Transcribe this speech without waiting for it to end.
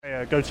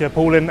Gautier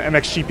Paulin,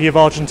 MXGP of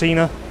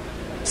Argentina.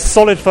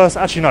 Solid first,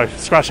 actually no,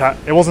 scratch that.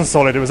 It wasn't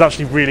solid, it was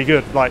actually really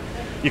good. Like,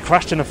 you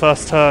crashed in the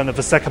first turn of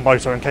the second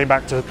motor and came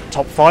back to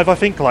top 5, I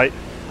think. Like,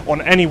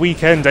 on any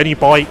weekend, any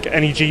bike,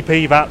 any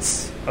GP,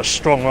 that's a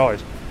strong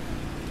ride.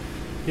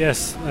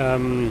 Yes,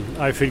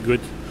 I feel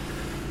good.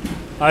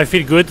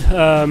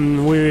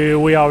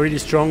 We are really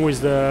strong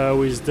with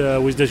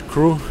the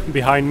crew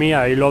behind me.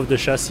 I love the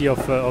chassis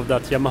of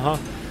that Yamaha.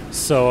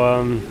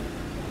 So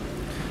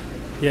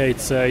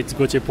it's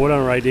Gautier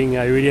Paulin riding.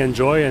 I really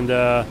enjoy,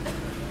 and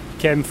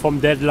came from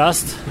dead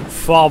last,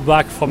 far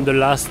back from the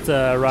last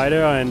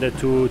rider, and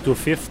to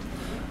fifth.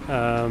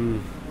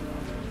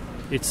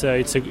 It's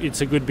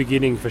a good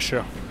beginning for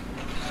sure.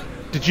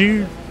 Did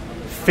you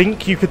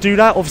think you could do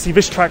that? Obviously,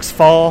 this track's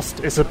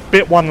fast. It's a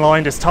bit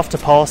one-lined. It's tough to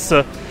pass.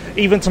 So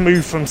even to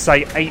move from,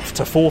 say, 8th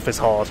to 4th is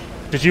hard.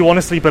 Did you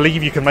honestly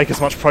believe you can make as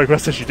much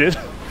progress as you did?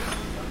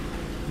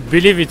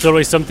 Believe it's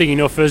always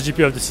something, first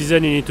GP of the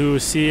season, you need to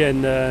see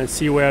and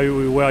see where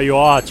you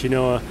are at,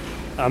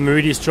 I'm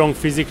really strong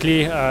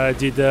physically. I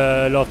did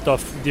a lot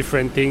of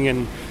different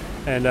things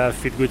and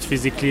feel good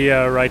physically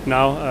right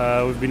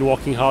now. We've been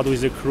working hard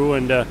with the crew,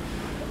 and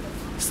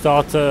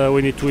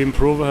we need to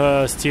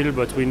improve still,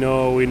 but we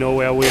know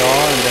where we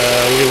are,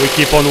 and we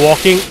keep on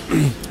working.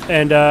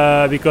 And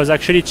because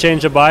actually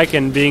change the bike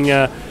and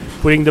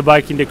putting the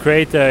bike in the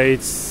crate,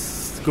 it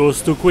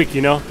goes too quick,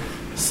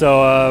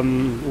 So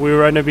we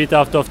run a bit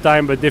out of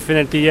time, but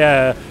definitely,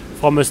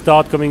 from a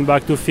start coming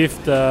back to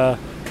fifth,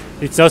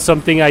 it's not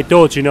something I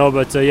thought,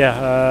 but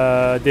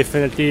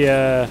definitely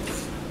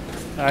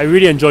I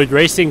really enjoyed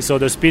racing, so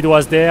the speed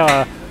was there.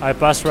 I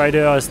passed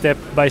rider step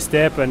by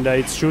step, and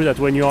it's true that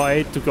when you are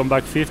 8th to come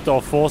back 5th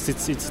or 4th,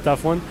 it's a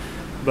tough one.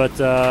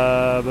 But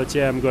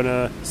I'm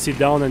gonna sit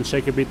down and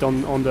check a bit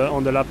on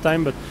the lap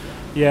time. But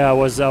I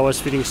was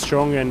feeling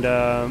strong and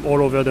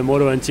all over the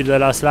motor until the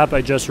last lap.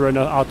 I just ran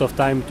out of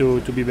time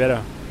to be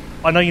better.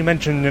 I know you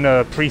mentioned in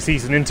a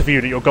pre-season interview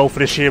that your goal for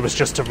this year was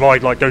just to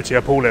ride like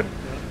Gautier Paulin.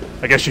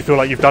 I guess you feel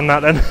like you've done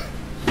that then?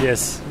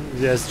 Yes,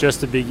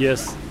 just a big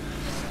yes.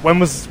 When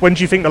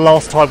do you think the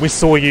last time we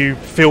saw you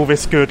feel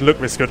this good, look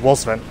this good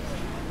was then?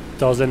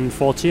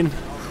 2014.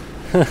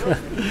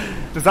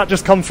 Does that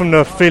just come from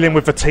the feeling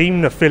with the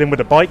team, the feeling with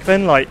the bike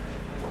then? Like,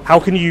 how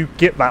can you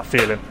get that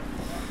feeling?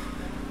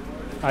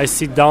 I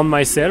sit down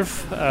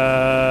myself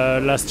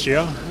last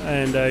year,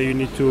 and you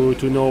need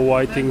to know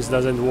why things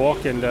doesn't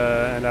work, and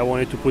I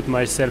wanted to put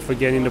myself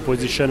again in the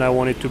position I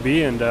wanted to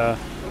be, and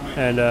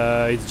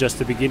it's just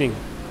the beginning.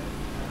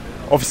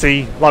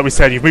 Obviously, like we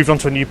said, you've moved on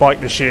to a new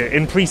bike this year.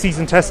 In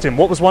pre-season testing,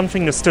 what was one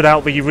thing that stood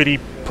out that you really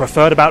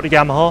preferred about the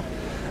Yamaha,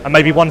 and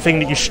maybe one thing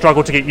that you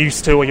struggled to get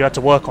used to or you had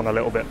to work on a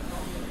little bit?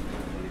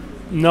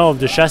 No,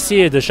 the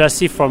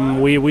chassis from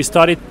we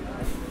started,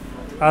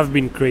 I've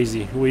been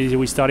crazy.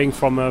 We starting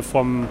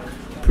from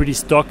pretty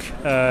stock,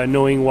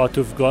 knowing what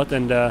we've got,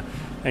 and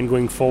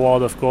going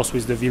forward, of course,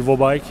 with the Vilvo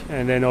bike,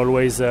 and then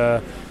always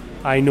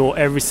I know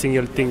every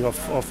single thing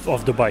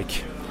of the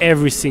bike.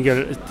 Every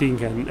single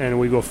thing, and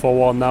we go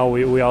forward now.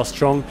 We are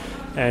strong,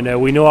 and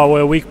we know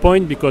our weak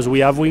point, because we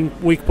have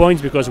weak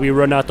points because we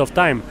run out of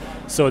time.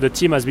 So the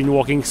team has been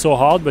working so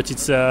hard, but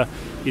it's a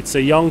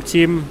young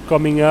team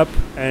coming up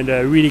and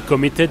really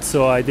committed.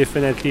 So I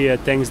definitely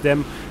thanks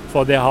them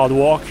for their hard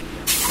work.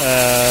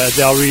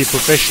 They are really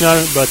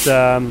professional, but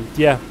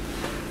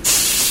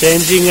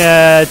changing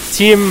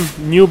team,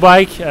 new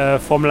bike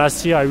from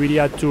last year, I really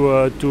had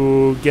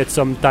to get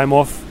some time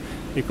off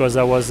because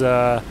I was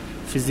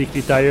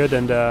physically tired,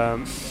 and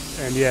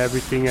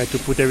everything to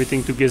put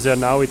everything together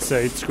now.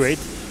 It's great.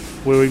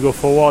 We will go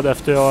forward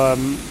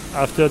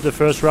after the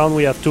first round.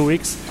 We have 2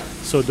 weeks,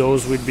 so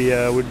those would be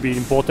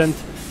important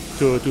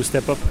to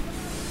step up.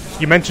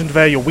 You mentioned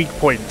there your weak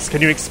points.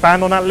 Can you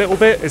expand on that a little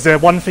bit? Is there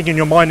one thing in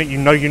your mind that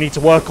you need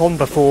to work on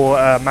before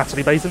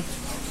Matterley Basin?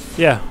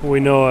 Yeah, we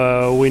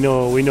know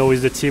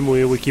with the team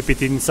we keep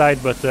it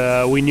inside, but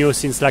we knew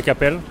since La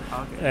Capelle,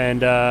 and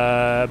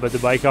but the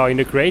bike are in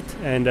the crate,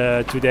 and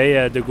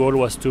today the goal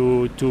was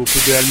to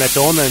put the helmet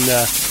on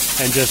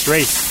and just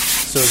race.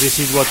 So this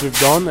is what we've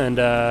done, and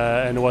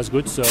it was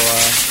good. So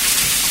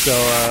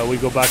we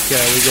go back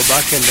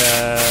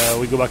and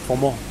we go back for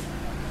more.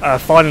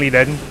 Finally,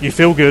 then, you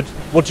feel good.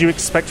 What do you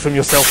expect from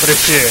yourself for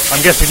this year?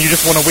 I'm guessing you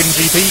just want to win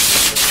GP.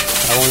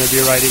 I want to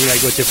be riding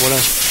like Gautier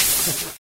Paulin.